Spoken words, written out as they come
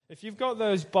If you've got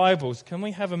those Bibles, can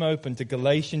we have them open to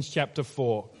Galatians chapter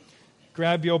 4?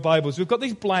 Grab your Bibles. We've got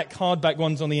these black hardback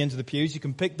ones on the ends of the pews. You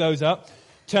can pick those up.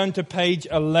 Turn to page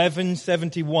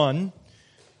 1171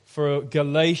 for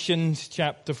Galatians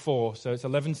chapter 4. So it's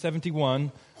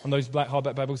 1171 on those black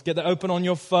hardback Bibles. Get that open on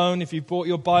your phone. If you've brought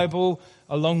your Bible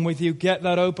along with you, get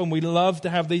that open. We love to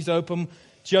have these open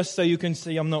just so you can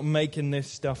see I'm not making this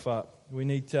stuff up. You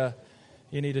need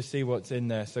to see what's in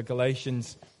there. So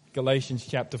Galatians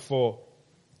chapter 4.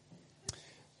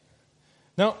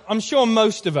 Now, I'm sure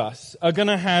most of us are going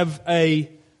to have a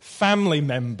family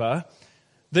member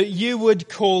that you would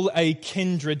call a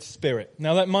kindred spirit.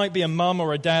 Now, that might be a mum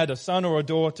or a dad, a son or a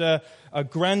daughter, a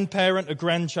grandparent, a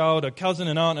grandchild, a cousin,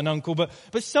 an aunt, an uncle, but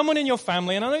someone in your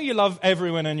family, and I know you love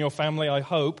everyone in your family, I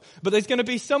hope, but there's going to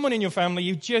be someone in your family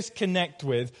you just connect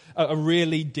with at a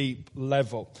really deep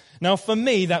level. Now, for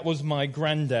me, that was my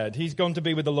granddad. He's gone to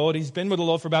be with the Lord. He's been with the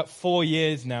Lord for about 4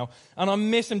 years now, and I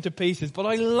miss him to pieces, but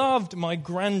I loved my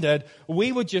granddad.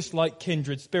 We were just like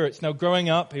kindred spirits. Now, growing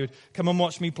up, he would come and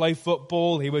watch me play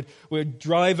football. We would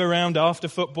drive around after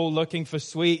football looking for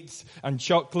sweets and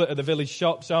chocolate at the village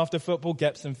shops after football,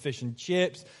 get some fish and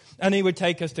chips. And he would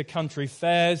take us to country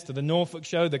fairs, to the Norfolk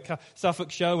show, the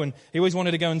Suffolk show, and he always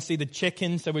wanted to go and see the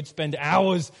chickens, so we'd spend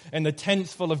hours in the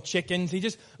tents full of chickens. He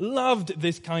just loved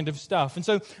this kind of stuff. And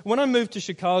so when I moved to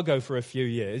Chicago for a few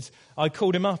years, I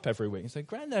called him up every week and said,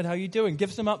 "Granddad, how are you doing?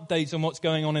 Give some updates on what's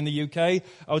going on in the UK.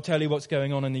 I'll tell you what's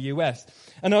going on in the US.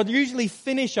 And I'd usually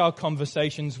finish our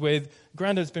conversations with,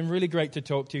 "Granddad, it's been really great to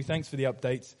talk to you. Thanks for the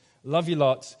updates. Love you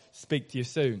lots. Speak to you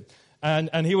soon."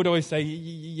 And he would always say,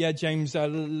 "Yeah, James, bye.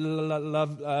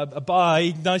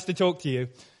 Nice to talk to you."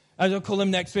 And I'll call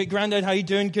him next week. "Granddad, how you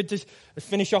doing? Good to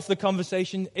finish off the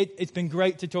conversation. It's been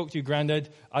great to talk to you, Granddad.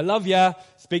 I love ya.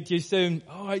 Speak to you soon."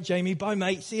 "All right, Jamie. Bye,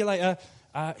 mate. See you later."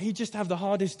 He'd just have the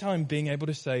hardest time being able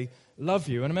to say, "Love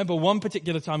you." And I remember one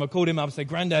particular time I called him up and said,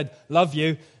 "Granddad, love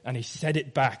you." And he said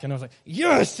it back. And I was like,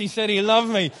 yes, he said he loved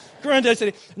me. Granddad said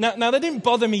it. Now that didn't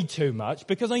bother me too much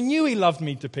because I knew he loved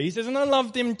me to pieces and I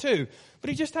loved him too.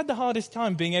 But he just had the hardest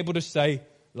time being able to say,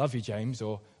 "Love you, James,"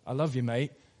 or "I love you,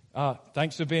 mate.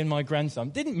 Thanks for being my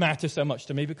grandson." Didn't matter so much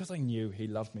to me because I knew he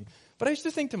loved me. But I used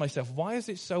to think to myself, why is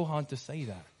it so hard to say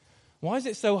that? Why is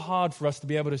it so hard for us to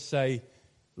be able to say,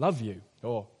 "Love you,"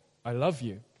 or "I love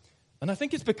you"? And I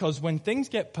think it's because when things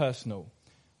get personal,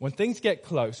 when things get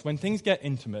close, when things get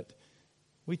intimate,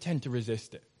 we tend to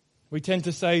resist it. We tend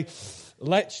to say,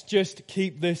 let's just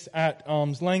keep this at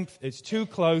arm's length. It's too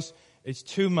close. It's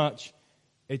too much.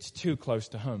 It's too close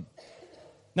to home.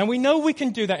 Now, we know we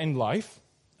can do that in life,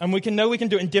 and we can do it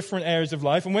in different areas of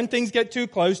life. And when things get too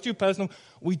close, too personal,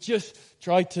 we just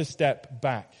try to step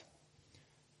back.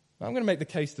 Now, I'm going to make the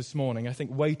case this morning. I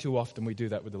think way too often we do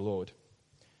that with the Lord.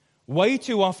 Way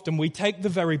too often we take the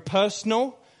very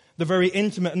personal, the very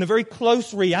intimate, and the very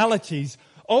close realities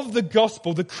of the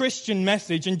gospel, the Christian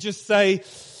message, and just say,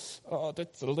 "Oh,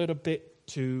 that's a little bit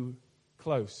too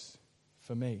close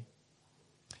for me."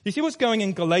 You see what's going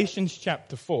in Galatians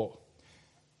chapter 4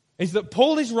 is that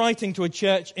Paul is writing to a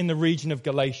church in the region of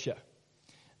Galatia.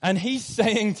 And he's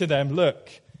saying to them, look,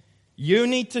 you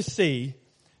need to see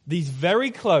these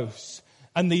very close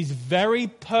and these very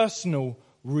personal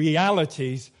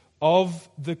realities of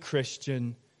the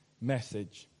Christian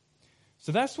message.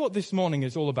 So that's what this morning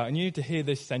is all about. And you need to hear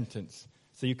this sentence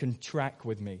so you can track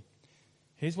with me.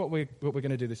 Here's what we're going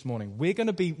to do this morning. We're going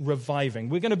to be reviving.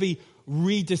 We're going to be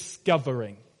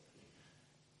rediscovering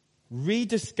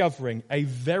a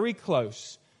very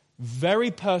close, very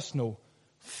personal,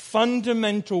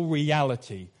 fundamental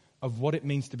reality of what it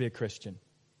means to be a Christian.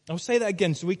 I'll say that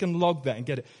again so we can log that and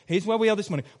get it. Here's where we are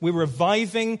this morning. We're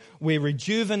reviving, we're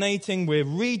rejuvenating, we're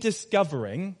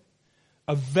rediscovering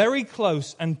a very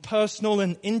close and personal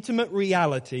and intimate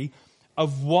reality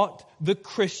of what the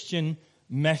Christian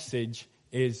message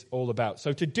is all about.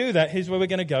 So to do that, here's where we're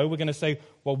going to go. We're going to say,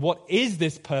 well, what is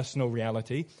this personal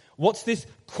reality? What's this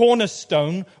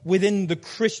cornerstone within the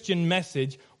Christian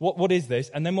message? What is this?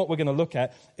 And then what we're going to look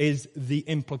at is the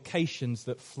implications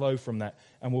that flow from that.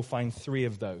 And we'll find 3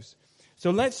 of those.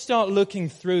 So let's start looking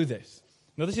through this.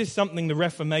 Now, this is something the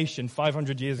Reformation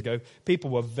 500 years ago, people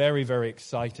were very, very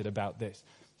excited about this.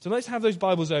 So let's have those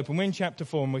Bibles open. We're in chapter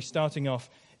 4 and we're starting off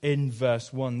in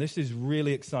verse 1. This is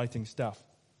really exciting stuff.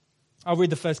 I'll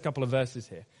read the first couple of verses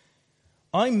here.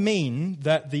 "I mean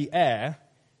that the heir,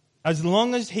 as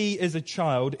long as he is a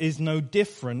child, is no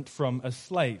different from a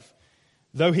slave,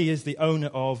 though he is the owner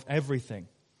of everything.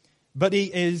 But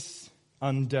he is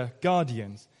under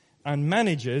guardians and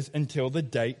managers until the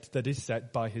date that is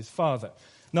set by his father."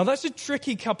 Now, that's a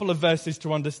tricky couple of verses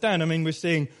to understand. I mean, we're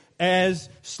seeing heirs,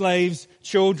 slaves,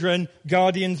 children,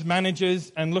 guardians,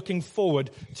 managers, and looking forward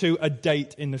to a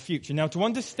date in the future. Now, to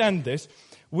understand this,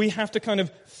 we have to kind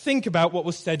of think about what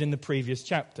was said in the previous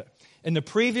chapter. In the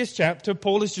previous chapter,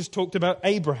 Paul has just talked about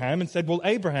Abraham and said, well,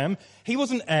 Abraham, he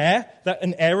was an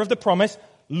heir of the promise,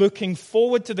 looking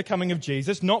forward to the coming of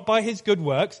Jesus, not by his good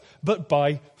works, but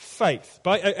by faith.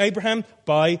 Abraham,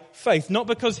 by faith. Not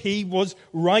because he was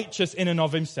righteous in and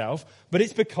of himself, but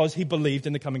it's because he believed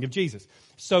in the coming of Jesus.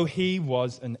 So he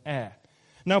was an heir.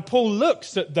 Now, Paul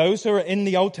looks at those who are in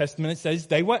the Old Testament and says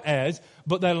they were heirs,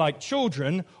 but they're like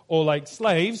children or like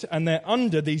slaves, and they're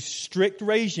under these strict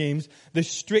regimes, the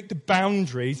strict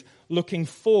boundaries, looking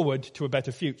forward to a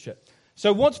better future.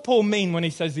 So what's Paul mean when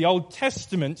he says the Old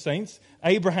Testament saints,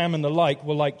 Abraham and the like,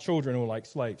 were like children or like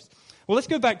slaves? Well, let's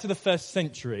go back to the first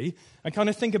century and kind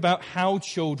of think about how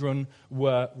children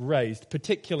were raised,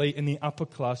 particularly in the upper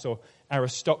class or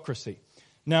aristocracy.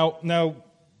 Now,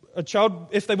 a child,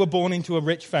 if they were born into a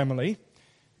rich family,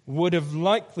 would have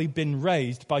likely been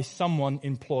raised by someone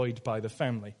employed by the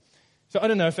family. So I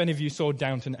don't know if any of you saw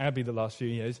Downton Abbey the last few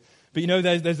years, but you know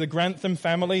there's the Grantham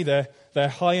family, they're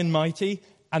high and mighty,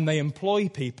 and they employ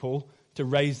people to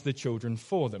raise the children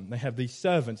for them. They have these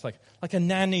servants, like a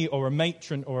nanny or a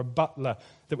matron or a butler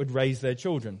that would raise their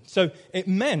children. So it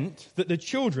meant that the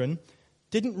children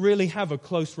didn't really have a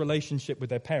close relationship with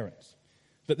their parents.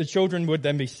 That the children would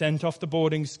then be sent off to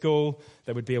boarding school,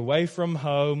 they would be away from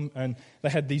home, and they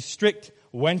had these strict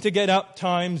when to get up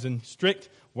times and strict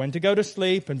when to go to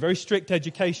sleep and very strict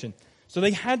education. So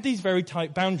they had these very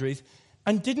tight boundaries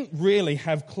and didn't really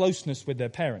have closeness with their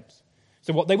parents.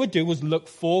 So what they would do was look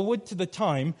forward to the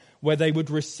time where they would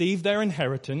receive their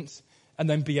inheritance and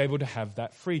then be able to have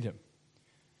that freedom.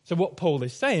 So what Paul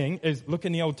is saying is, look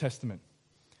in the Old Testament.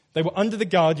 They were under the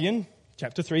guardian.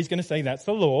 Chapter 3 is going to say that's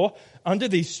the law, under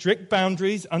these strict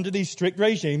boundaries, under these strict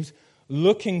regimes,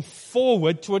 looking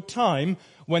forward to a time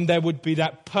when there would be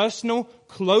that personal,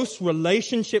 close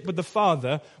relationship with the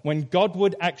Father, when God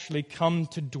would actually come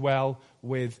to dwell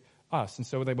with us. And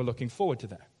so they were looking forward to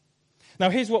that.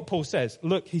 Now here's what Paul says.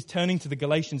 Look, he's turning to the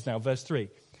Galatians now, verse 3.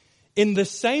 In the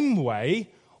same way,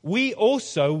 we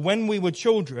also, when we were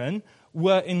children,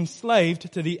 were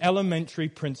enslaved to the elementary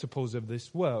principles of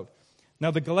this world. Now,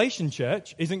 the Galatian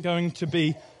church isn't going to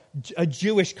be a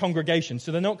Jewish congregation,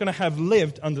 so they're not going to have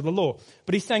lived under the law.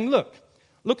 But he's saying,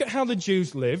 look at how the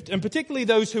Jews lived, and particularly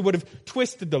those who would have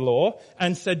twisted the law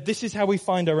and said, this is how we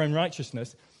find our own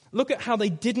righteousness. Look at how they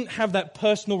didn't have that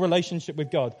personal relationship with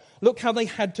God. Look how they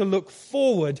had to look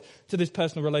forward to this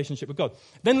personal relationship with God.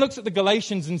 Then looks at the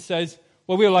Galatians and says,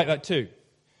 well, we were like that too.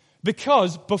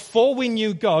 Because before we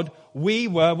knew God, we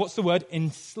were,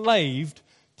 enslaved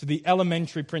to the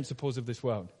elementary principles of this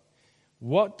world.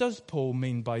 What does Paul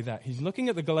mean by that? He's looking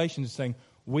at the Galatians saying,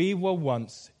 we were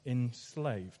once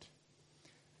enslaved.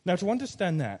 Now, to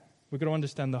understand that, we're going to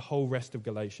understand the whole rest of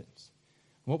Galatians.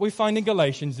 What we find in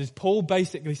Galatians is Paul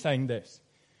basically saying this.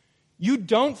 You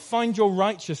don't find your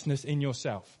righteousness in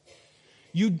yourself.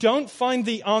 You don't find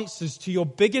the answers to your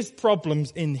biggest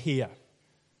problems in here.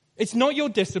 It's not your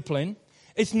discipline.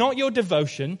 It's not your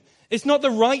devotion. It's not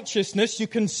the righteousness you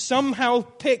can somehow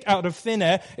pick out of thin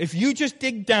air. If you just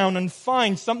dig down and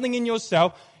find something in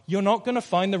yourself, you're not going to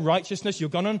find the righteousness. You're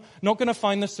not going to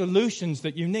find the solutions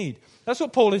that you need. That's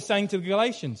what Paul is saying to the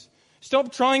Galatians.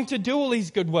 Stop trying to do all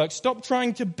these good works. Stop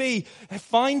trying to be.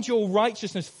 Find your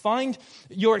righteousness. Find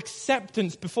your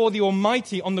acceptance before the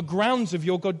Almighty on the grounds of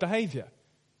your good behavior.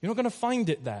 You're not going to find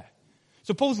it there.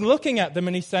 So Paul's looking at them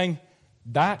and he's saying,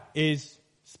 that is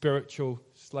spiritual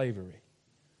slavery.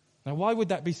 Now, why would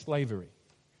that be slavery?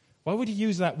 Why would he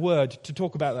use that word to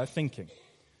talk about that thinking?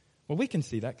 Well, we can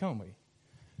see that, can't we?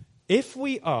 If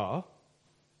we are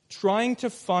trying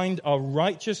to find our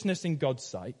righteousness in God's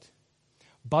sight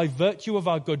by virtue of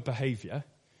our good behavior,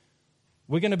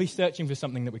 we're going to be searching for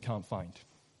something that we can't find.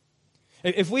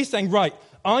 If we're saying, right,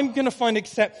 I'm going to find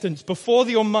acceptance before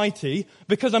the Almighty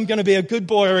because I'm going to be a good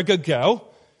boy or a good girl,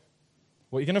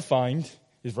 what you're going to find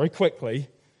is very quickly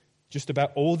just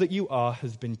about all that you are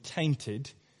has been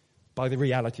tainted by the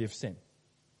reality of sin.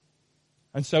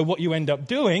 And so what you end up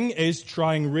doing is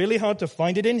trying really hard to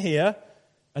find it in here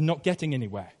and not getting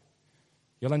anywhere.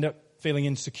 You'll end up feeling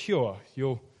insecure.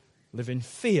 You'll live in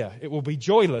fear. It will be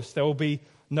joyless. There will be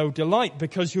no delight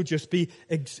because you'll just be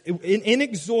in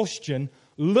exhaustion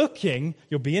looking,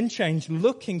 you'll be in change,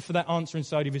 looking for that answer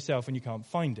inside of yourself and you can't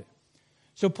find it.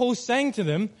 So Paul's saying to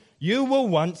them, you were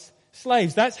once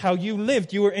slaves. That's how you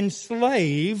lived. You were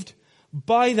enslaved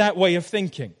by that way of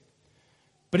thinking.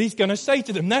 But he's going to say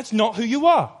to them, that's not who you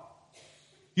are.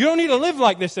 You don't need to live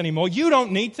like this anymore. You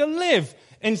don't need to live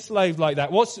enslaved like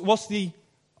that. What's the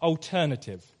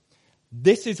alternative.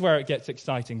 This is where it gets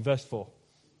exciting. Verse 4.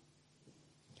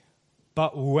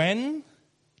 But when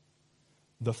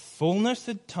the fullness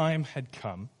of time had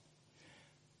come,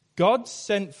 God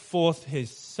sent forth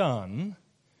his Son,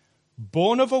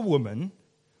 born of a woman,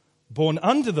 born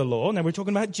under the law. Now we're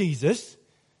talking about Jesus.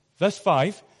 Verse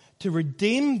 5. To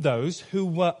redeem those who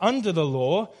were under the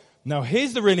law. Now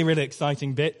here's the really, really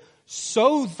exciting bit.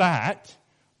 So that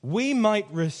we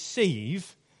might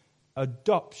receive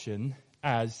adoption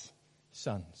as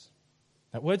sons.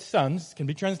 That word sons can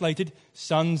be translated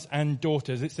sons and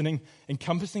daughters. It's an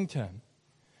encompassing term.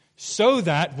 So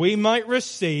that we might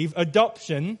receive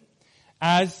adoption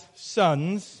as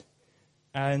sons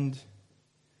and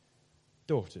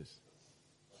daughters.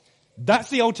 That's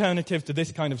the alternative to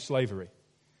this kind of slavery.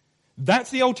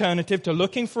 That's the alternative to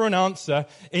looking for an answer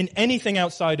in anything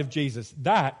outside of Jesus.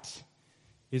 That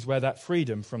is where that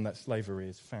freedom from that slavery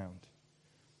is found.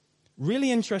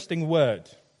 Really interesting word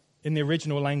in the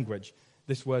original language,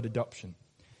 this word adoption.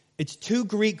 It's two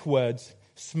Greek words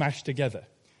smashed together.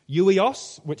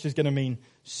 Euios, which is going to mean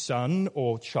son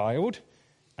or child,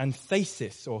 and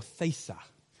thesis or thesa,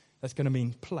 that's going to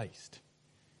mean placed.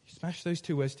 You smash those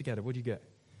two words together, what do you get?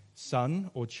 Son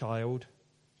or child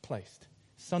placed.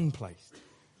 Son placed.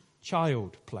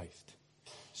 Child placed.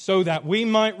 So that we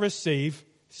might receive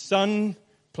son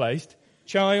placed,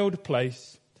 child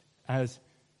placed as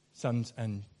sons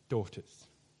and daughters.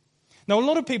 Now, a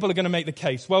lot of people are going to make the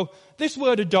case, well, this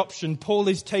word adoption, Paul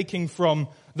is taking from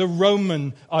the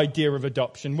Roman idea of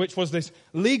adoption, which was this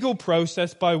legal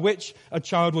process by which a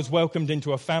child was welcomed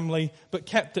into a family, but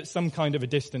kept at some kind of a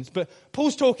distance. But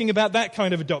Paul's talking about that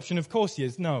kind of adoption. Of course he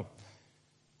is. No.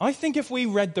 I think if we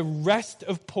read the rest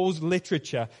of Paul's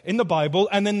literature in the Bible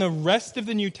and then the rest of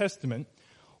the New Testament,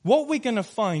 what we're going to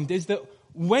find is that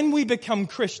when we become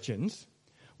Christians,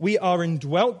 we are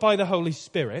indwelt by the Holy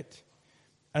Spirit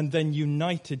and then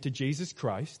united to Jesus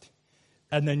Christ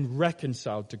and then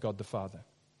reconciled to God the Father.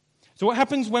 So what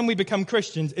happens when we become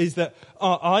Christians is that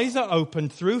our eyes are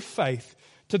opened through faith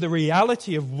to the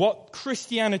reality of what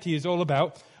Christianity is all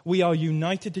about. We are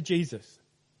united to Jesus.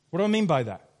 What do I mean by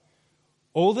that?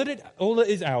 All that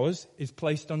is ours is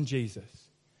placed on Jesus,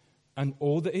 and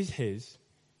all that is his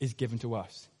is given to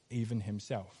us, even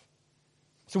himself.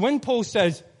 So when Paul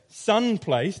says son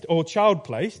placed or child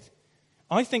placed,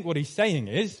 I think what he's saying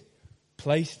is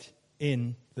placed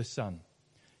in the Son,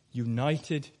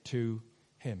 united to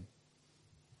him.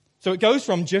 So it goes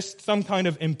from just some kind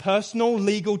of impersonal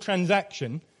legal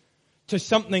transaction to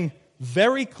something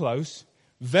very close,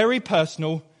 very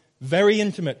personal, very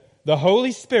intimate. The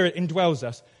Holy Spirit indwells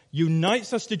us,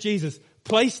 unites us to Jesus,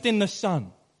 placed in the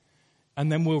Son,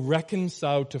 and then we're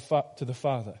reconciled to the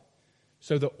Father.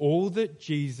 So that all that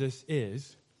Jesus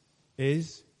is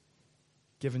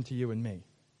given to you and me.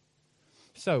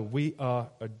 So we are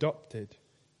adopted,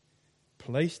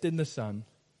 placed in the Son,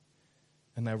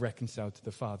 and they're reconciled to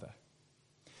the Father.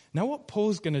 Now what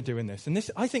Paul's going to do in this, and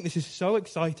this, I think this is so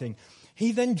exciting,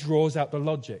 he then draws out the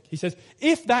logic. He says,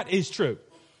 if that is true,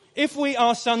 if we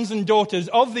are sons and daughters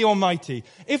of the Almighty,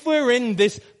 if we're in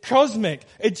this cosmic,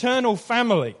 eternal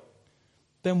family,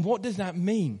 then what does that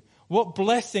mean? What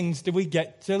blessings do we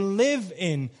get to live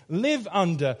in, live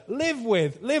under, live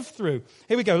with, live through?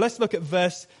 Here we go. Let's look at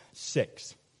verse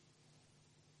 6.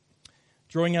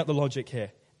 Drawing out the logic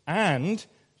here. And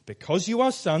because you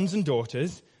are sons and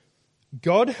daughters,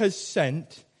 God has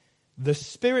sent the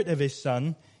Spirit of his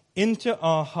Son into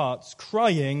our hearts,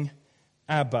 crying,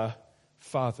 Abba,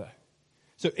 Father.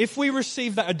 So if we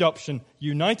receive that adoption,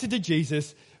 united to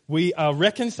Jesus, we are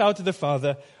reconciled to the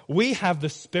Father, we have the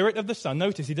Spirit of the Son.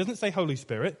 Notice, he doesn't say Holy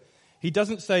Spirit. He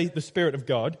doesn't say the Spirit of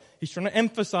God. He's trying to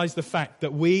emphasize the fact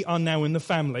that we are now in the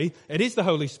family. It is the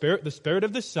Holy Spirit. The Spirit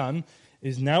of the Son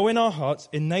is now in our hearts,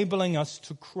 enabling us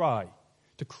to cry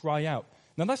out.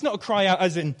 Now that's not a cry out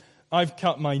as in, I've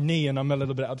cut my knee and I'm a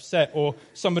little bit upset, or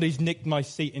somebody's nicked my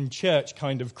seat in church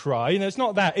kind of cry. You know, it's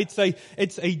not that. It's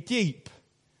a deep,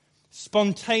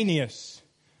 spontaneous,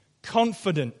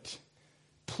 confident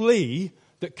plea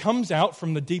that comes out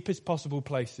from the deepest possible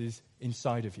places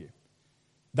inside of you.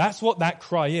 That's what that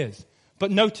cry is.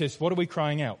 But notice, what are we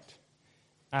crying out?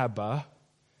 Abba,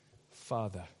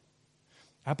 Father.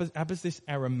 Abba's this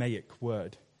Aramaic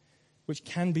word, which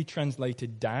can be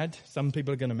translated dad. Some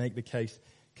people are going to make the case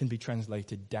can be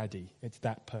translated daddy. It's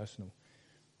that personal.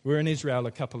 We were in Israel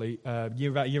about a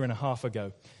year and a half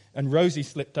ago, and Rosie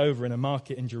slipped over in a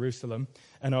market in Jerusalem,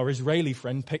 and our Israeli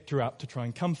friend picked her up to try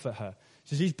and comfort her.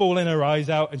 So she's bawling her eyes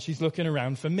out, and she's looking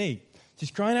around for me She's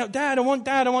crying out, Dad, I want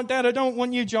Dad, I want Dad. I don't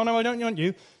want you, Jono, I don't want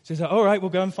you. So he's like, all right, we'll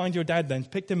go and find your dad then.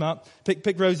 Picked him up,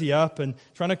 picked Rosie up and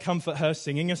trying to comfort her,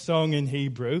 singing a song in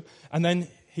Hebrew. And then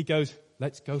he goes,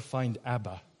 let's go find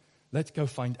Abba. Let's go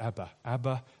find Abba.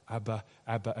 Abba, Abba,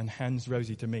 Abba. And hands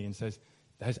Rosie to me and says,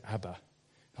 there's Abba.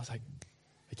 I was like,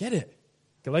 I get it.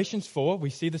 Galatians 4,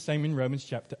 we see the same in Romans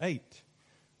chapter 8.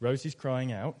 Rosie's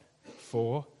crying out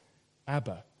for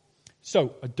Abba.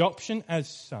 So, adoption as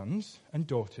sons and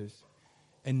daughters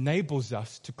enables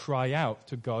us to cry out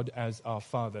to God as our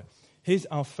Father. Here's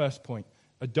our first point.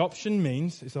 Adoption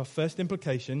means, is our first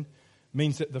implication,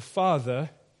 means that the Father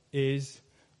is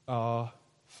our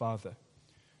Father.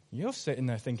 You're sitting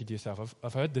there thinking to yourself,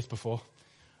 I've heard this before.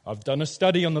 I've done a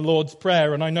study on the Lord's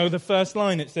Prayer, and I know the first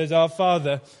line, it says, Our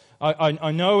Father.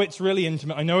 I know it's really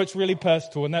intimate. I know it's really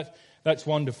personal, and that's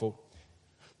wonderful.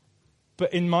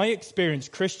 But in my experience,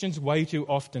 Christians way too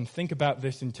often think about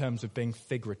this in terms of being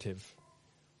figurative.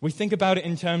 We think about it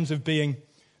in terms of being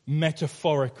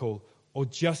metaphorical or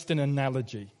just an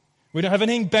analogy. We don't have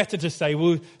anything better to say,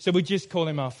 so we just call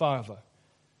him our Father.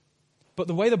 But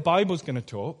the way the Bible's going to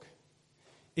talk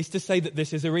is to say that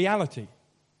this is a reality,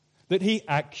 that he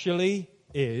actually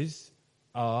is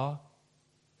our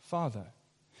Father.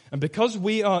 And because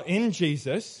we are in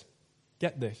Jesus,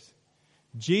 get this,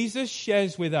 Jesus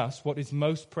shares with us what is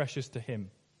most precious to him.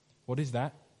 What is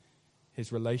that?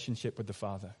 His relationship with the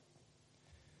Father.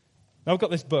 Now, I've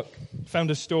got this book. Found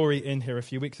a story in here a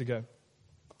few weeks ago.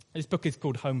 This book is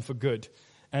called Home for Good,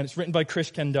 and it's written by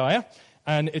Chris Kendaya,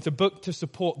 and it's a book to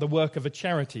support the work of a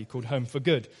charity called Home for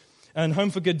Good. And Home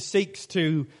for Good seeks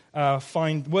to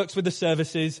works with the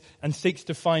services and seeks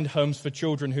to find homes for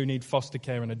children who need foster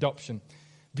care and adoption.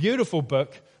 Beautiful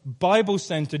book,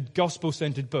 Bible-centered,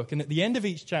 gospel-centered book. And at the end of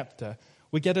each chapter,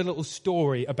 we get a little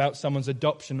story about someone's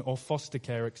adoption or foster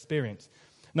care experience.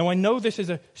 Now, I know this is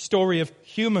a story of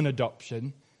human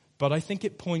adoption, but I think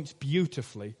it points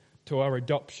beautifully to our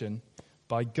adoption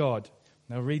by God.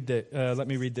 Now, let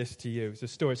me read this to you. It's a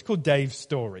story. It's called Dave's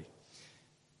Story.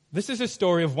 This is a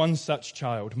story of one such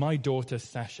child, my daughter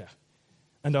Sasha,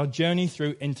 and our journey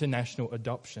through international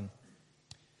adoption.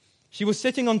 She was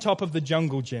sitting on top of the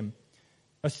jungle gym,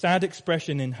 a sad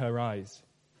expression in her eyes,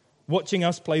 watching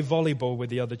us play volleyball with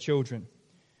the other children.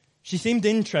 She seemed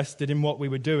interested in what we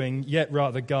were doing, yet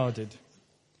rather guarded.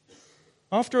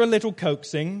 After a little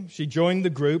coaxing, she joined the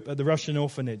group at the Russian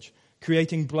orphanage,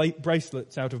 creating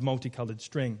bracelets out of multicolored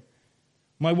string.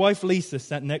 My wife Lisa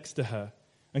sat next to her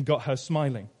and got her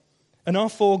smiling. And our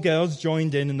 4 girls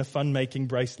joined in the fun making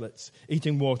bracelets,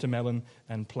 eating watermelon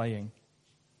and playing.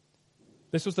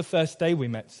 This was the first day we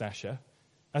met Sasha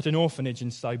at an orphanage in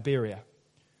Siberia,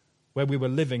 where we were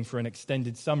living for an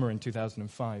extended summer in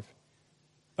 2005.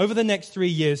 Over the next 3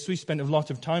 years, we spent a lot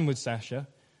of time with Sasha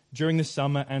during the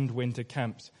summer and winter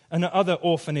camps and other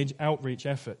orphanage outreach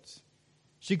efforts.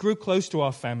 She grew close to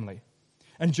our family.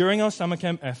 And during our summer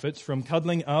camp efforts, from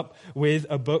cuddling up with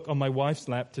a book on my wife's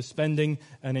lap to spending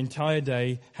an entire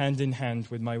day hand in hand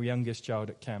with my youngest child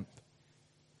at camp.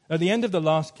 At the end of the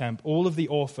last camp, all of the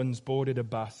orphans boarded a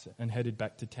bus and headed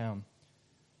back to town.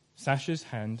 Sasha's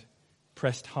hand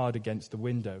pressed hard against the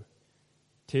window,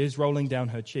 tears rolling down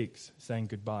her cheeks, saying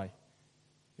goodbye.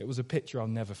 It was a picture I'll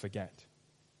never forget.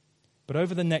 But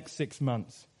over the next 6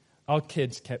 months, our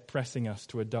kids kept pressing us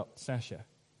to adopt Sasha.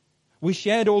 We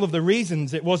shared all of the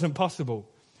reasons it wasn't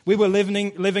possible. We were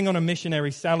living on a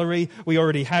missionary salary. We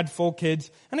already had 4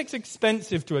 kids, and it's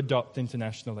expensive to adopt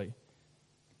internationally.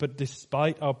 But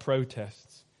despite our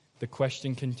protests, the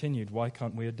question continued, why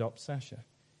can't we adopt Sasha?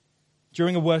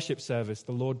 During a worship service,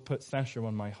 the Lord put Sasha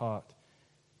on my heart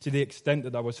to the extent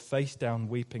that I was face down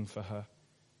weeping for her.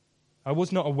 I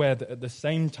was not aware that at the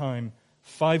same time,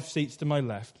 5 seats to my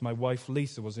left, my wife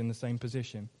Lisa was in the same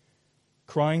position,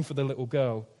 crying for the little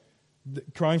girl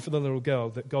that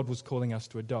God was calling us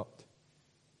to adopt.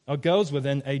 Our girls were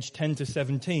then aged 10 to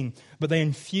 17, but they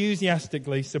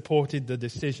enthusiastically supported the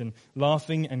decision,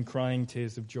 laughing and crying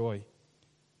tears of joy.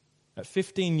 At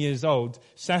 15 years old,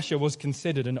 Sasha was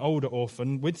considered an older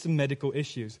orphan with some medical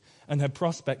issues, and her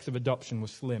prospects of adoption were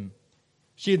slim.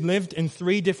 She had lived in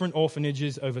 3 different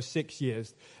orphanages over 6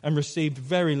 years and received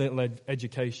very little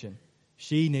education.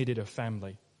 She needed a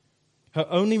family. Her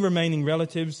only remaining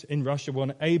relatives in Russia were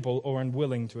unable or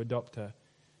unwilling to adopt her.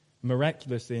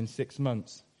 Miraculously, in 6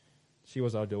 months, she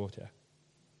was our daughter.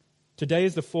 Today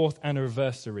is the 4th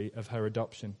anniversary of her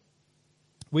adoption.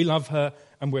 We love her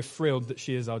and we're thrilled that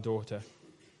she is our daughter.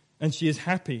 And she is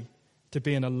happy to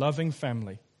be in a loving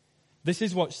family. This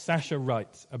is what Sasha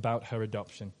writes about her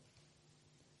adoption.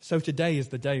 So today is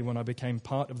the day when I became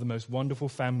part of the most wonderful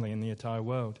family in the entire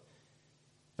world.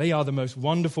 They are the most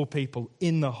wonderful people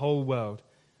in the whole world.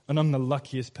 And I'm the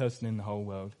luckiest person in the whole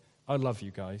world. I love you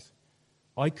guys.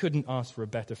 I couldn't ask for a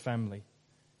better family.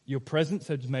 Your presence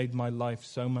has made my life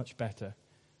so much better.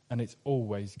 And it's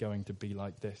always going to be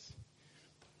like this.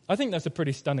 I think that's a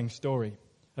pretty stunning story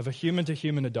of a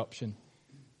human-to-human adoption.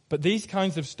 But these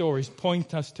kinds of stories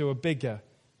point us to a bigger,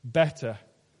 better,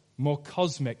 more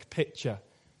cosmic picture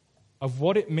of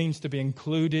what it means to be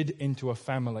included into a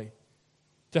family.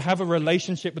 To have a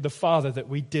relationship with the Father that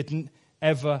we didn't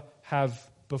ever have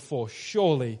before.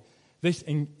 Surely, this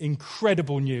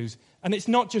incredible news, and it's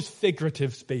not just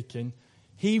figurative speaking,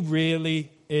 He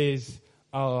really is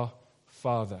our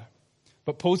Father.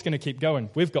 But Paul's going to keep going.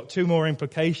 We've got 2 more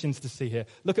implications to see here.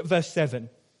 Look at verse 7.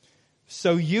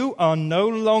 So you are no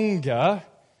longer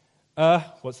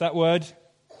what's that word?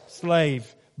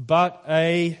 Slave, but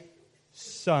a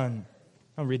son.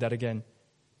 I'll read that again.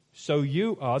 So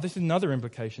you are, this is another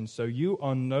implication, so you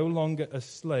are no longer a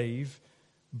slave,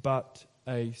 but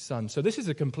a son. So this is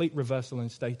a complete reversal in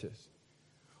status.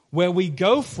 Where we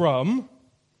go from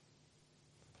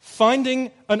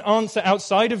finding an answer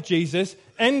outside of Jesus,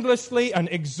 endlessly and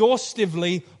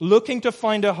exhaustively looking to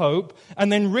find a hope,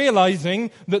 and then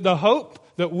realizing that the hope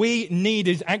that we need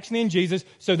is actually in Jesus.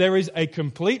 So there is a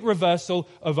complete reversal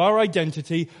of our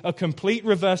identity, a complete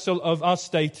reversal of our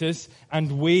status,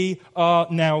 and we are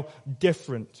now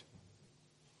different.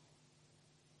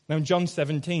 Now in John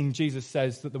 17, Jesus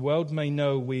says that the world may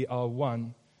know we are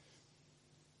one.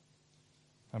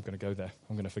 I'm going to go there.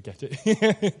 I'm going to forget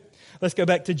it. Let's go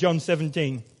back to John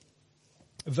 17,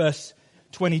 verse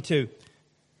 22.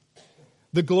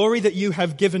 The glory that you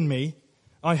have given me,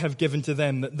 I have given to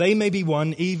them, that they may be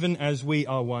one, even as we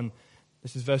are one.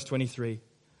 This is verse 23.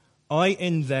 I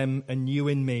in them and you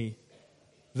in me,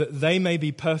 that they may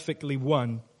be perfectly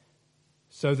one,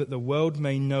 so that the world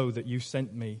may know that you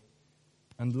sent me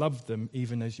and loved them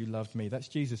even as you loved me. That's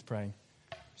Jesus praying.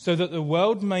 So that the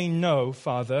world may know,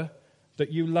 Father,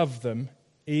 that you love them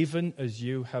even as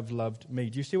you have loved me.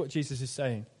 Do you see what Jesus is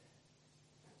saying?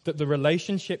 That the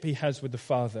relationship he has with the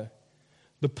Father,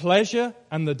 the pleasure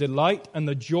and the delight and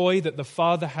the joy that the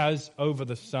Father has over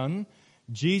the Son,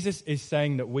 Jesus is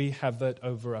saying that we have that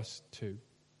over us too.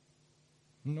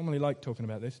 We don't normally like talking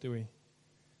about this, do we?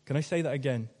 Can I say that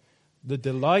again? The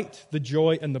delight, the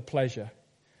joy and the pleasure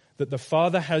that the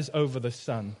Father has over the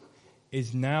Son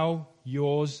is now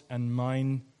yours and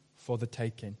mine for the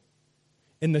taking.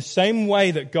 In the same way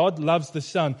that God loves the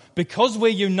Son, because we're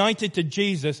united to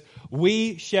Jesus,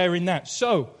 we share in that.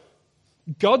 So,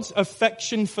 God's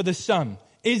affection for the Son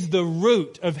is the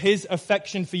root of His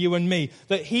affection for you and me,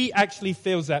 that He actually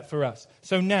feels that for us.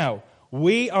 So now,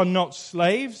 we are not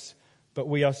slaves, but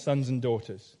we are sons and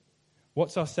daughters.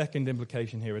 What's our second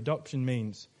implication here? Adoption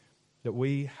means that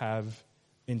we have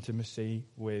intimacy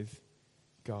with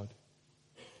God.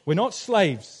 We're not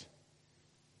slaves.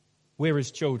 We're His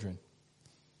children.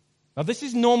 Now, this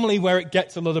is normally where it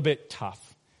gets a little bit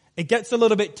tough. It gets a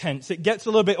little bit tense. It gets a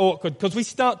little bit awkward because we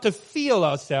start to feel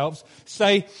ourselves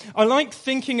say, I like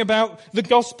thinking about the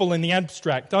gospel in the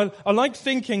abstract. I like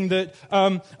thinking that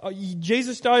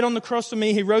Jesus died on the cross for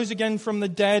me. He rose again from the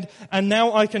dead. And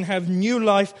now I can have new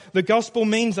life. The gospel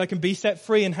means I can be set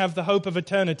free and have the hope of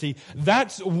eternity.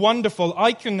 That's wonderful.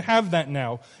 I can have that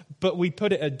now. But we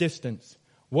put it at distance.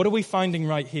 What are we finding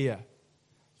right here?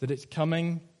 That it's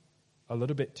coming a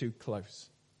little bit too close.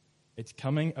 It's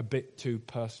coming a bit too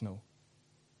personal.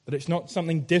 That it's not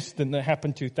something distant that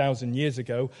happened 2,000 years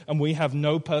ago and we have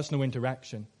no personal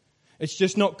interaction. It's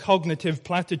just not cognitive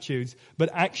platitudes, but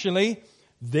actually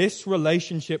this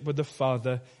relationship with the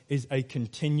Father is a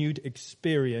continued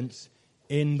experience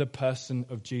in the person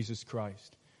of Jesus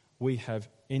Christ. We have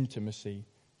intimacy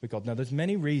with God. Now there's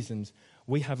many reasons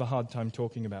we have a hard time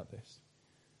talking about this.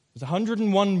 There's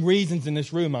 101 reasons in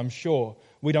this room, I'm sure,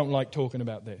 we don't like talking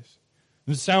about this.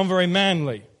 It doesn't sound very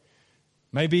manly.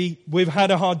 Maybe we've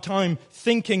had a hard time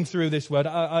thinking through this word.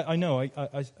 I know,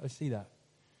 I see that.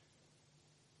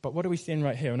 But what are we seeing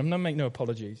right here? And I'm going to make no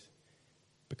apologies,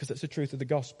 because that's the truth of the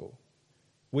gospel.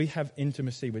 We have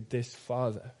intimacy with this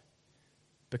Father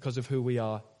because of who we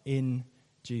are in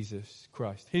Jesus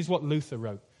Christ. Here's what Luther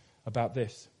wrote about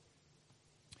this.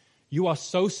 You are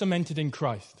so cemented in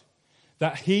Christ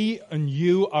that He and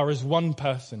you are as one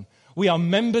person. We are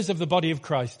members of the body of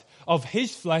Christ, of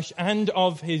His flesh and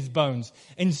of His bones,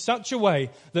 in such a way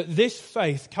that this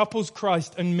faith couples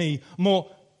Christ and me more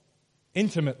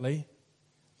intimately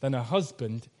than a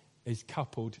husband is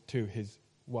coupled to his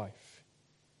wife.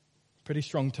 Pretty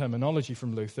strong terminology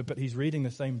from Luther, but he's reading the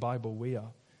same Bible we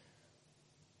are.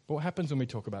 But what happens when we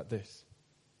talk about this?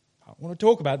 I want to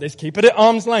talk about this. Keep it at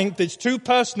arm's length. It's too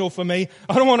personal for me.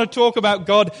 I don't want to talk about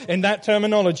God in that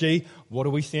terminology. What are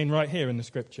we seeing right here in the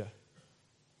scripture?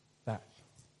 That.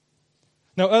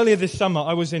 Now, earlier this summer,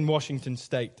 I was in Washington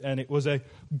State, and it was a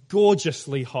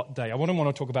gorgeously hot day. I wouldn't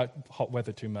want to talk about hot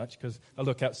weather too much, because I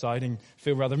look outside and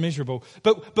feel rather miserable.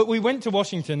 But we went to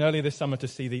Washington earlier this summer to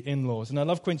see the in-laws, and I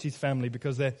love Quincy's family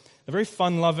because they're very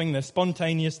fun-loving, they're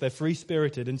spontaneous, they're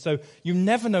free-spirited, and so you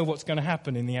never know what's going to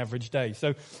happen in the average day.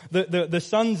 So the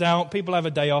sun's out, people have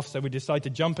a day off, so we decide to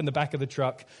jump in the back of the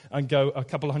truck and go a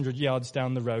couple of 100 yards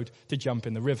down the road to jump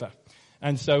in the river.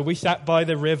 And so we sat by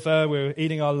the river, we were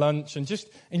eating our lunch and just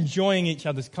enjoying each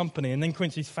other's company. And then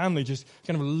Quincy's family just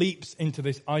kind of leaps into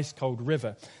this ice-cold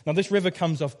river. Now, this river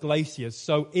comes off glaciers,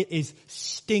 so it is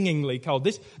stingingly cold.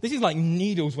 This is like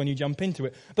needles when you jump into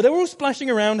it. But they're all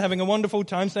splashing around, having a wonderful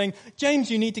time, saying,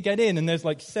 James, you need to get in. And there's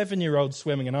like 7-year-olds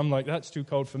swimming, and I'm like, that's too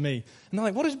cold for me. And they're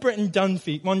like, what has Britain done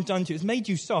to you? It's made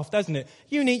you soft, hasn't it?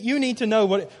 You need to know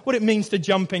what it means to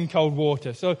jump in cold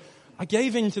water. So I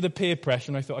gave in to the peer pressure,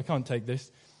 and I thought, I can't take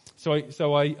this.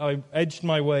 So I edged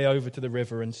my way over to the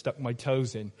river and stuck my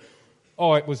toes in.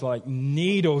 Oh, it was like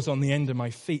needles on the end of my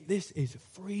feet. This is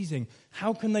freezing.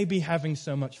 How can they be having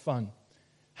so much fun?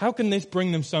 How can this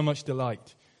bring them so much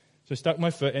delight? So I stuck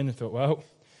my foot in and thought, well,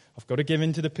 I've got to give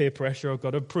in to the peer pressure. I've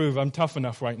got to prove I'm tough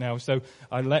enough right now. So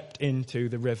I leapt into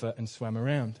the river and swam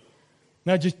around.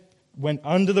 Now just went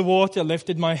under the water,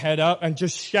 lifted my head up and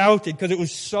just shouted because it was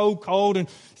so cold, and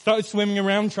started swimming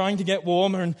around trying to get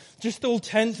warmer and just all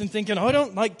tense and thinking, I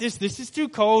don't like this. This is too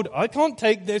cold. I can't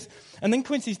take this. And then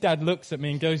Quincy's dad looks at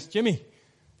me and goes, Jimmy,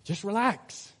 just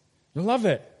relax. You'll love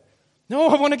it. No,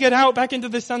 I want to get out back into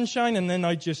the sunshine. And then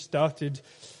I just started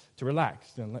to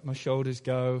relax and let my shoulders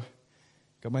go,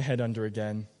 got my head under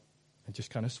again, and just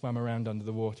kind of swam around under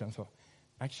the water. And I thought,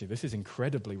 actually, this is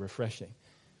incredibly refreshing.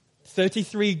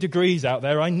 33 degrees out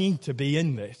there. I need to be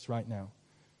in this right now.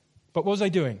 But what was I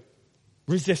doing?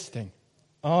 Resisting.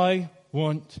 I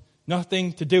want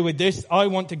nothing to do with this. I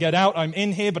want to get out. I'm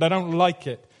in here, but I don't like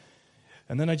it.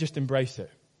 And then I just embrace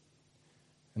it.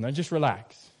 And I just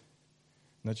relax.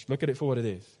 And I just look at it for what it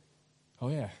is. Oh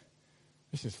yeah,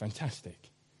 this is fantastic.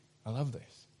 I love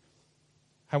this.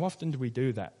 How often do we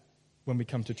do that when we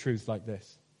come to truths like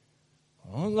this?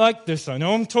 I don't like this. I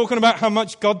know I'm talking about how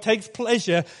much God takes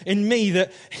pleasure in me,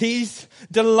 that He's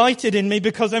delighted in me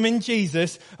because I'm in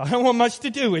Jesus. I don't want much to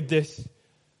do with this.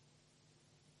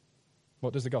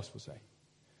 What does the gospel say?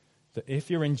 That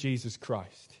if you're in Jesus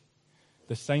Christ,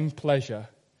 the same pleasure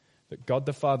that God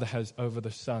the Father has over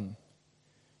the Son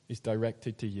is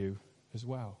directed to you as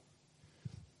well.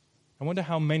 I wonder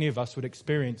how many of us would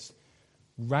experience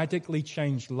radically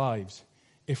changed lives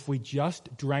if we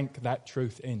just drank that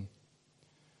truth in.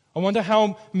 I wonder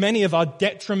how many of our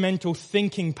detrimental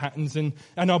thinking patterns and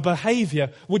our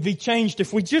behavior would be changed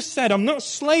if we just said, I'm not a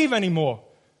slave anymore.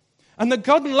 And that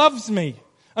God loves me.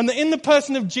 And that in the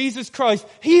person of Jesus Christ,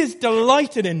 He is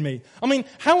delighted in me. I mean,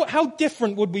 how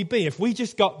different would we be if we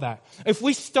just got that? If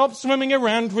we stopped swimming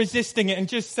around resisting it and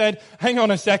just said, hang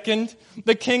on a second,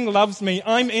 the King loves me.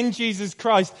 I'm in Jesus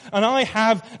Christ. And I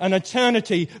have an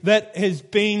eternity that has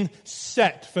been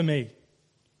set for me.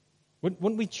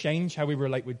 Wouldn't we change how we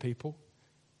relate with people?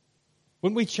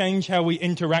 Wouldn't we change how we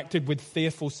interacted with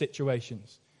fearful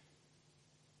situations?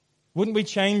 Wouldn't we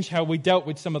change how we dealt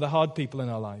with some of the hard people in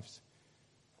our lives?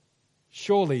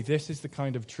 Surely this is the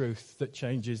kind of truth that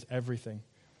changes everything.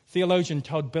 Theologian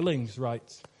Todd Billings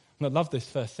writes, and I love this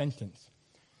first sentence,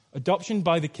 adoption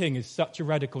by the King is such a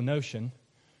radical notion,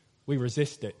 we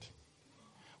resist it.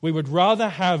 We would rather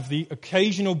have the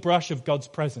occasional brush of God's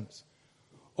presence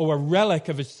or a relic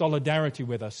of His solidarity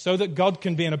with us, so that God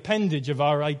can be an appendage of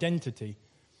our identity.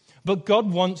 But God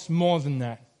wants more than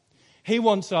that. He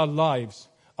wants our lives,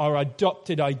 our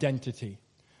adopted identity,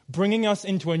 bringing us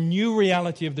into a new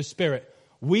reality of the Spirit.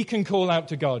 We can call out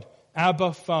to God,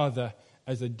 Abba, Father,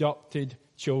 as adopted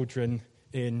children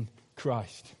in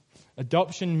Christ.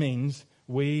 Adoption means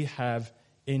we have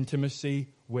intimacy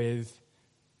with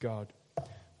God.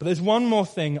 But there's one more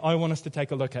thing I want us to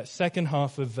take a look at. Second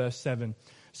half of verse 7.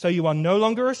 So you are no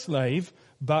longer a slave,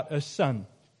 but a son.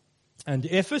 And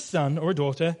if a son or a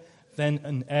daughter, then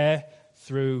an heir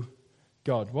through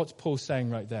God. What's Paul saying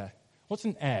right there? What's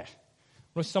an heir?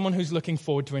 Well, someone who's looking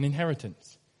forward to an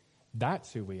inheritance.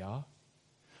 That's who we are.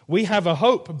 We have a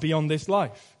hope beyond this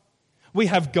life. We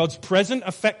have God's present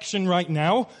affection right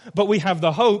now, but we have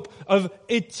the hope of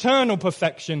eternal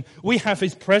perfection. We have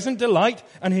His present delight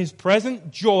and His present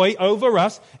joy over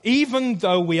us, even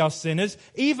though we are sinners,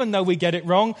 even though we get it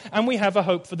wrong, and we have a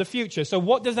hope for the future. So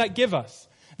what does that give us?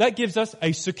 That gives us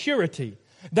a security.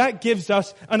 That gives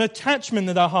us an attachment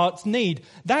that our hearts need.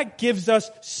 That gives us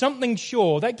something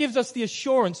sure. That gives us the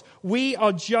assurance we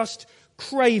are just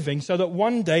craving so that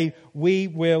one day we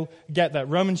will get that.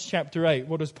 Romans chapter 8,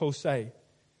 what does Paul say?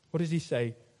 What does he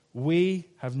say? We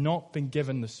have not been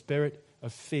given the spirit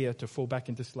of fear to fall back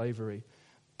into slavery,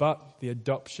 but the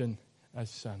adoption as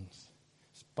sons,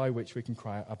 by which we can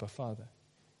cry out, Abba, Father.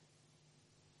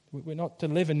 We're not to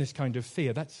live in this kind of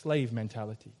fear. That's slave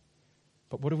mentality.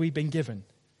 But what have we been given?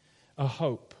 A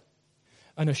hope,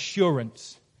 an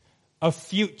assurance, a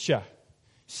future,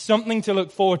 something to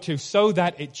look forward to so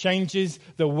that it changes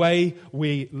the way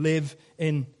we live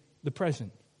in the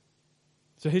present.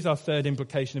 So here's our third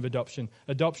implication of adoption.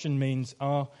 Adoption means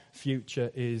our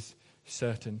future is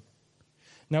certain.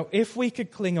 Now, if we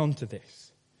could cling on to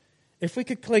this, if we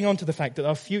could cling on to the fact that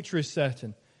our future is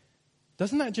certain,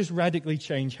 doesn't that just radically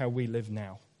change how we live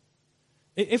now?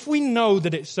 If we know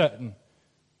that it's certain,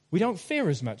 we don't fear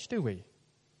as much, do we?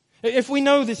 If we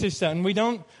know this is certain, we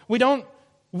don't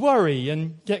worry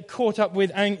and get caught up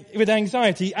with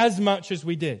anxiety as much as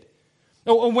we did.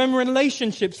 Or when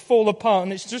relationships fall apart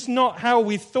and it's just not how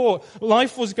we thought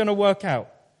life was going to work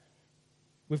out,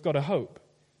 we've got a hope.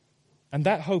 And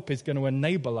that hope is going to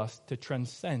enable us to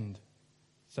transcend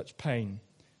such pain,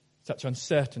 such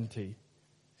uncertainty,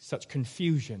 such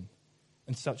confusion,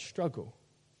 and such struggle.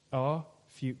 Our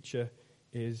future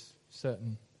is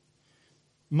certain.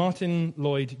 Martin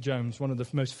Lloyd-Jones, one of the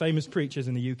most famous preachers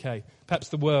in the UK, perhaps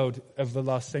the world of the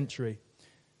last century,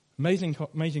 amazing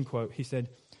quote. He said,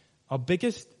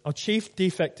 our chief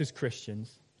defect as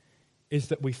Christians is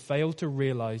that we fail to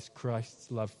realize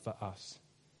Christ's love for us.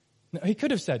 Now, he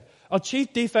could have said, our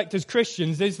chief defect as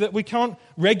Christians is that we can't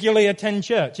regularly attend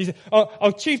church. He said,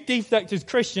 our chief defect as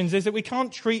Christians is that we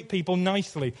can't treat people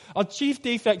nicely. Our chief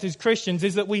defect as Christians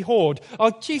is that we hoard.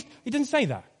 He didn't say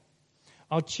that.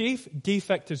 Our chief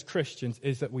defect as Christians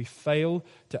is that we fail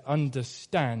to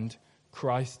understand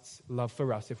Christ's love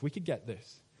for us. If we could get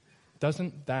this,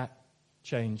 doesn't that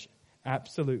change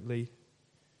absolutely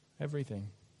everything?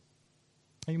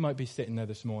 You might be sitting there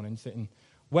this morning,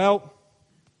 well,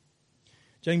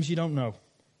 James, you don't know.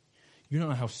 You don't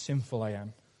know how sinful I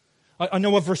am. I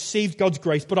know I've received God's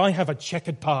grace, but I have a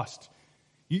checkered past.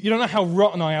 You don't know how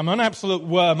rotten I am. I'm an absolute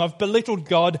worm. I've belittled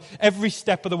God every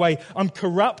step of the way. I'm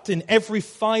corrupt in every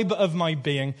fiber of my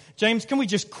being. James, can we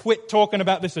just quit talking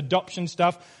about this adoption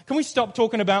stuff? Can we stop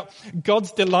talking about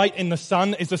God's delight in the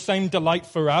Son is the same delight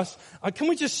for us? Can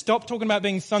we just stop talking about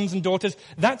being sons and daughters?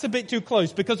 That's a bit too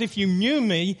close, because if you knew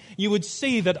me, you would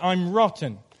see that I'm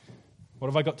rotten. What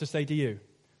have I got to say to you?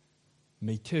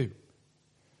 Me too.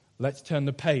 Let's turn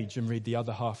the page and read the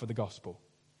other half of the gospel.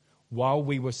 While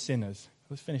we were sinners,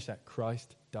 let's finish that.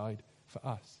 Christ died for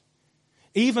us.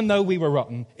 Even though we were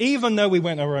rotten, even though we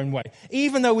went our own way,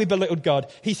 even though we belittled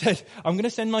God, he said, I'm going to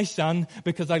send my son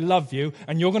because I love you,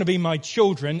 and you're going to be my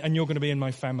children, and you're going to be in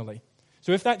my family.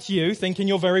 So if that's you, thinking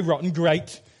you're very rotten,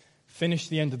 great. Finish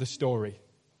the end of the story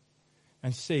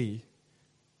and see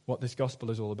what this gospel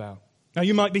is all about. Now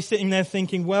you might be sitting there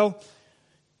thinking, well,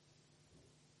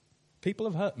 people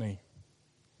have hurt me.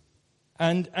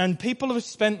 And people have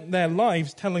spent their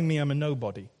lives telling me I'm a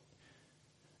nobody.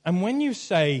 And when you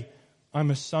say I'm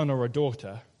a son or a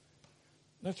daughter,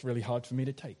 that's really hard for me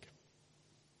to take.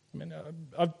 I mean,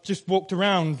 I've just walked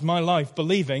around my life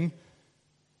believing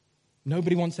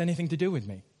nobody wants anything to do with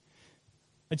me.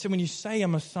 And so when you say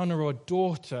I'm a son or a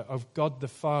daughter of God the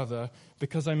Father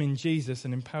because I'm in Jesus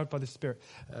and empowered by the Spirit,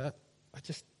 I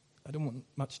don't want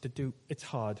much to do. It's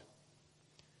hard.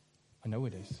 I know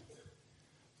it is.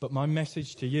 But my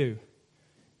message to you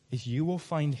is you will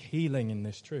find healing in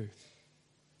this truth.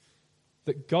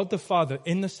 That God the Father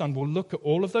in the Son will look at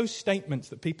all of those statements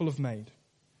that people have made,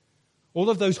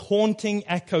 all of those haunting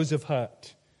echoes of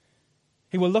hurt.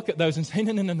 He will look at those and say,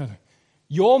 no.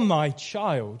 You're my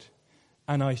child,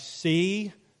 and I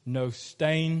see no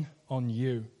stain on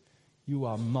you. You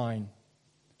are mine.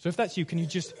 So if that's you, can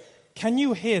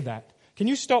you hear that? Can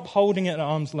you stop holding it at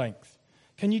arm's length?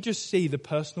 Can you just see the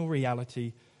personal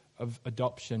reality of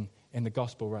adoption in the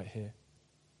gospel right here?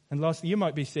 And lastly, you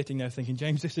might be sitting there thinking,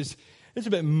 James, it's a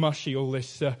bit mushy, all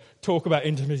this talk about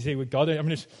intimacy with God.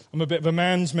 I'm a bit of a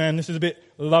man's man. This is a bit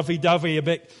lovey-dovey, a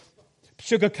bit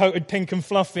sugar-coated, pink and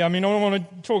fluffy. I mean, I don't want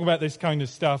to talk about this kind of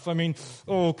stuff. I mean,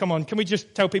 oh, come on. Can we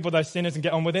just tell people they're sinners and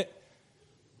get on with it?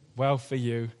 Well, for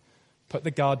you, put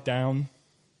the guard down.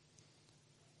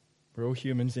 We're all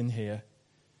humans in here.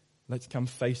 Let's come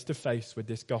face to face with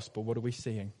this gospel. What are we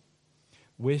seeing?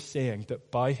 We're seeing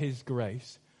that by his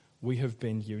grace, we have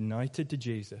been united to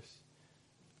Jesus,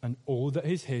 and all that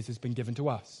is his has been given to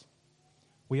us.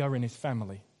 We are in his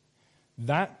family.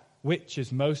 That which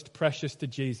is most precious to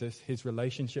Jesus, his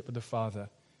relationship with the Father,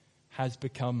 has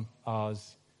become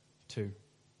ours too.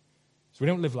 So we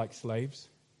don't live like slaves.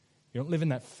 You don't live in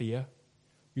that fear.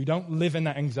 You don't live in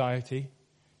that anxiety.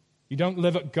 You don't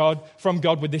live from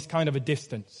God with this kind of a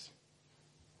distance.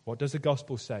 What does the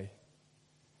gospel say?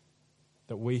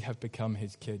 That we have become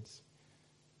his kids.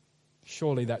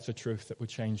 Surely that's a truth that would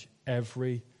change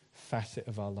every facet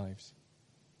of our lives.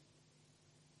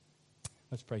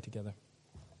 Let's pray together.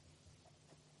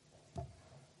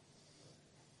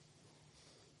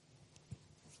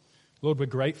 Lord, we're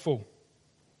grateful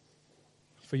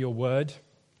for your word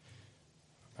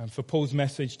and for Paul's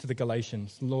message to the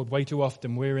Galatians. Lord, way too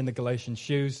often we're in the Galatian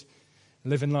shoes,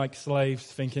 living like slaves,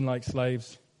 thinking like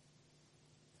slaves,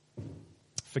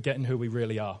 forgetting who we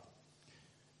really are.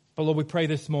 But Lord, we pray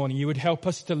this morning you would help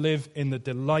us to live in the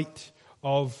delight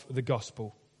of the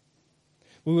gospel.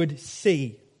 We would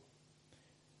see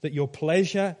that your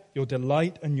pleasure, your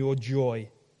delight, and your joy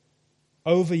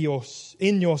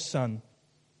in your Son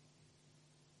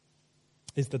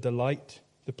is the delight,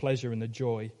 the pleasure, and the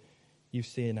joy you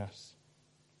see in us.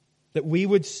 That we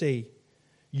would see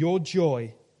your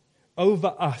joy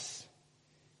over us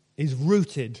is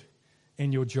rooted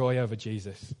in your joy over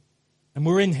Jesus. And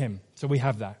we're in him, so we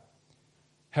have that.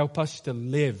 Help us to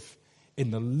live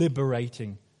in the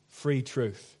liberating, freeing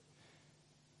truth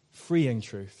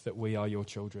that we are your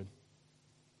children.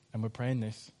 And we're praying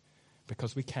this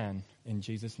because we can, in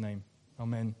Jesus' name.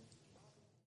 Amen.